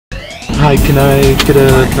Hi, can I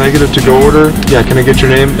get a to-go order? Yeah, can I get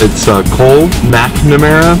your name? It's Cole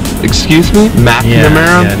McNamara. Excuse me,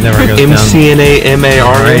 McNamara. Yeah, it never goes down.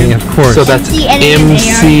 McNamara. Right, of course. So that's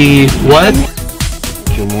MC what?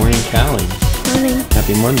 Good morning, Callie. Morning.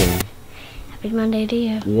 Happy Monday. Happy Monday to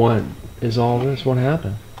you. What is all this? What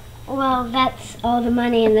happened? Well, that's all the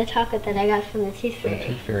money and the chocolate that I got from the Tooth Fairy. The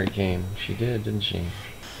Tooth Fairy came. She did, didn't she?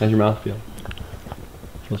 How's your mouth feel?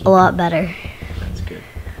 A lot better. That's good.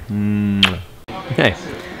 Okay.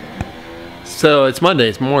 So it's Monday.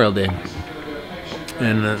 It's Memorial Day.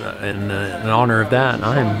 And in honor of that,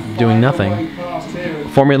 I'm doing nothing.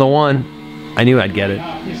 Formula One, I knew I'd get it.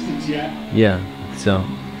 Yeah. So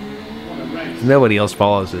nobody else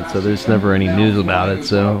follows it, so there's never any news about it.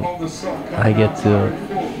 So I get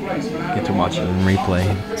to watch it in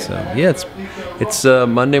replay. So yeah, it's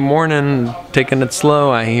Monday morning, taking it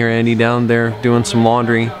slow. I hear Andy down there doing some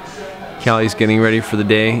laundry. Callie's getting ready for the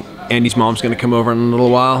day. Andy's mom's gonna come over in a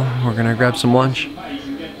little while. We're gonna grab some lunch.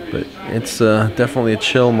 But it's definitely a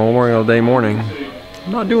chill Memorial Day morning.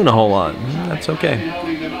 I'm not doing a whole lot. That's okay.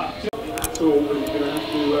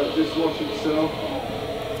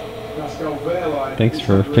 Thanks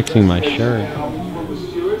for fixing my shirt.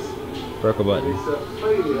 Broke a button.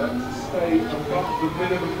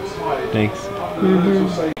 Thanks.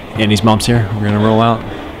 Andy's mom's here. We're gonna roll out,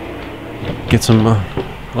 get some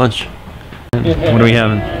lunch. What are we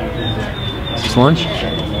having? Just lunch?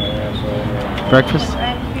 Breakfast?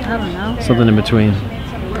 I don't know. Something in between.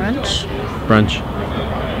 Brunch? Brunch.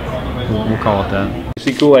 We'll call it that. You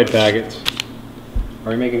see Kool-Aid packets.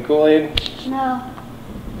 Are you making Kool-Aid? No.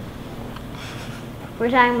 We're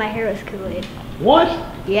dyeing my hair with Kool-Aid. What?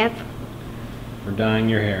 Yep. We're dyeing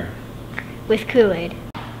your hair. With Kool-Aid.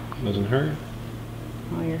 Doesn't hurt?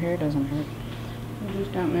 Well, your hair doesn't hurt. You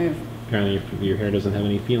just don't move. Apparently your hair doesn't have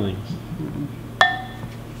any feelings.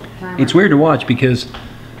 It's weird to watch because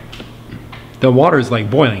the water's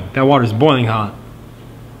like boiling. That water's boiling hot.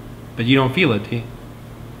 But you don't feel it, do you?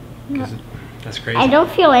 No. That's crazy. I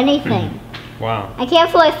don't feel anything. Wow. I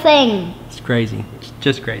can't feel a thing. It's crazy. It's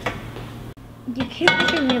just crazy. You keep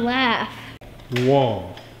making me laugh.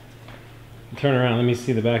 Whoa. Turn around. Let me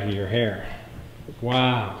see the back of your hair.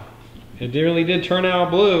 Wow. It really did turn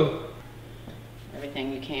out blue.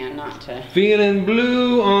 Everything you can not to. Feeling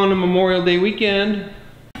blue on a Memorial Day weekend.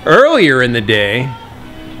 Earlier in the day,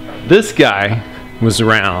 this guy was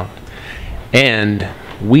around and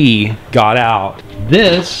we got out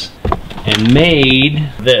this and made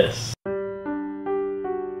this.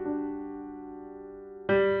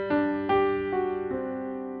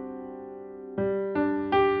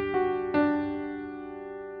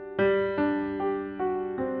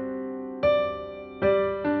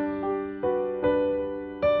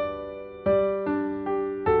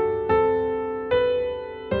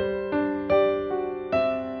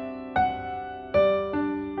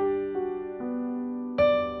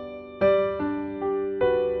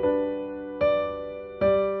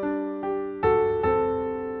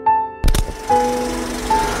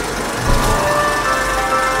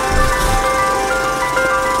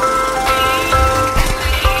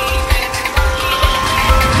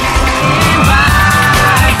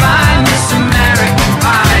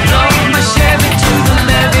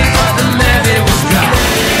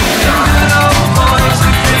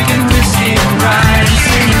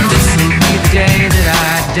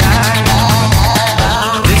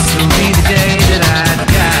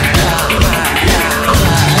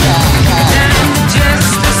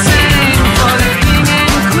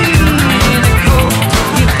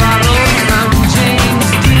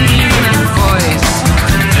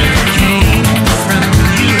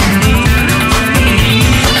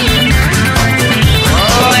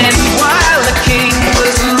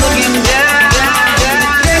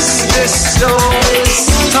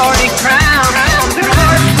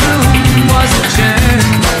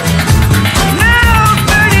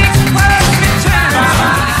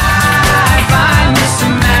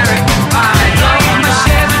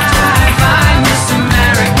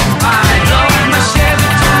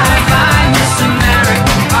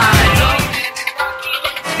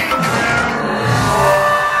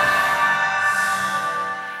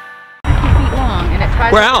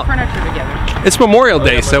 We're out. It's Memorial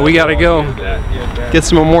Day, so we gotta go get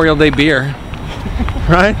some Memorial Day beer.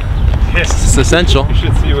 Right? It's essential. You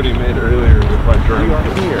should see what he made earlier with my drone.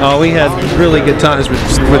 Oh, we had really good times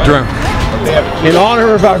with drone. In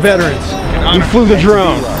honor of our veterans, we flew the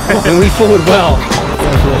drone, and we flew it well.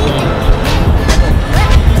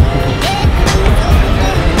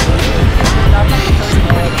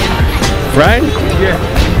 Right?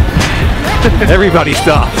 Yeah. Everybody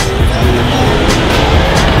stops.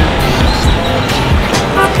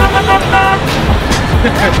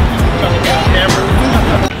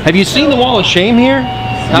 Have you seen the wall of shame here?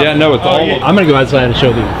 Yeah, no, it's all. I'm gonna go outside and show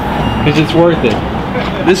you because it's worth it.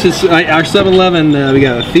 This is our 7-Eleven. We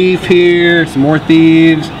got a thief here, some more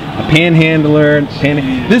thieves, a panhandler.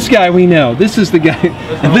 This guy we know. This is the guy.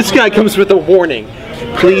 This guy comes with a warning.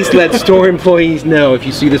 Please let store employees know if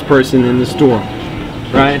you see this person in the store.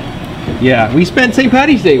 Right? Yeah, we spent St.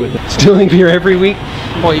 Patty's Day with them. Stealing beer every week.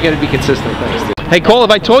 Well, you got to be consistent. Thanks, dude. Hey Cole,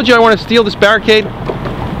 if I told you I want to steal this barricade,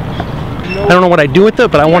 I don't know what I'd do with it,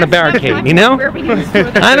 but I want a barricade, you know?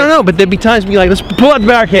 I don't know, but there'd be times we'd be like, let's pull out the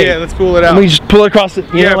barricade. Yeah, let's pull it out. And we just pull it across the,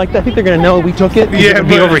 you know, like, I think they're going to know we took it. Yeah, it'd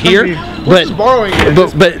be over here. We're just borrowing it.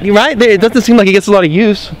 But right, it doesn't seem like it gets a lot of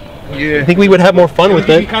use. Yeah. I think we would have more fun with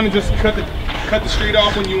it. You kind of just cut the street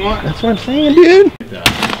off when you want. That's what I'm saying, dude. Look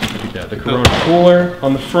at that. The Corona cooler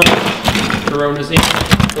on the front. Corona's in.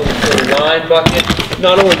 The lime bucket.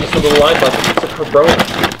 Not only just a little lime bucket, it's a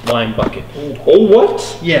Corona lime bucket. Oh,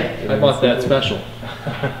 what? Yeah, I bought that special.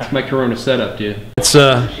 It's my Corona setup, dude. It's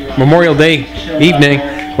Memorial Day evening.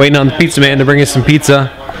 Waiting on the pizza man to bring us some pizza.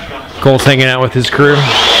 Cole's hanging out with his crew.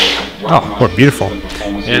 Oh, what beautiful.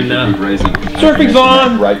 And surfing's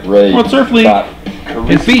on. On Surf League.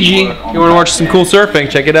 In Fiji, you want to watch some cool surfing,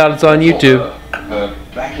 check it out. It's on YouTube.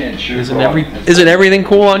 Isn't everything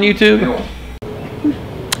cool on YouTube?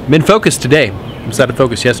 Been focused today. I was out of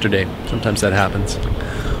focus yesterday. Sometimes that happens.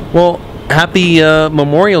 Well, happy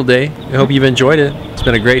Memorial Day. I hope you've enjoyed it. It's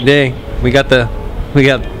been a great day. We got the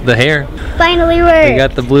hair. Finally worked. We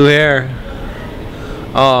got the blue hair.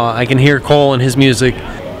 Oh, I can hear Cole and his music.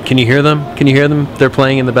 Can you hear them? Can you hear them? They're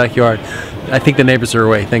playing in the backyard. I think the neighbors are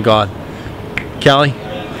away. Thank God. Callie?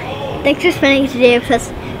 Thanks for spending today with us.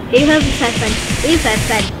 We hope you've had fun. We've had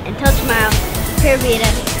fun. Until tomorrow, Pura Vida.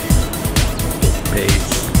 Peace.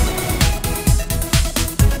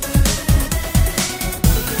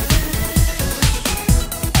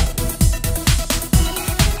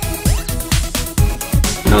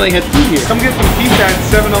 No, they had food here. Come get some pizza at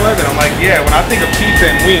 7-Eleven. I'm like, yeah, when I think of pizza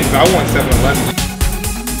and wings, I want 7-Eleven.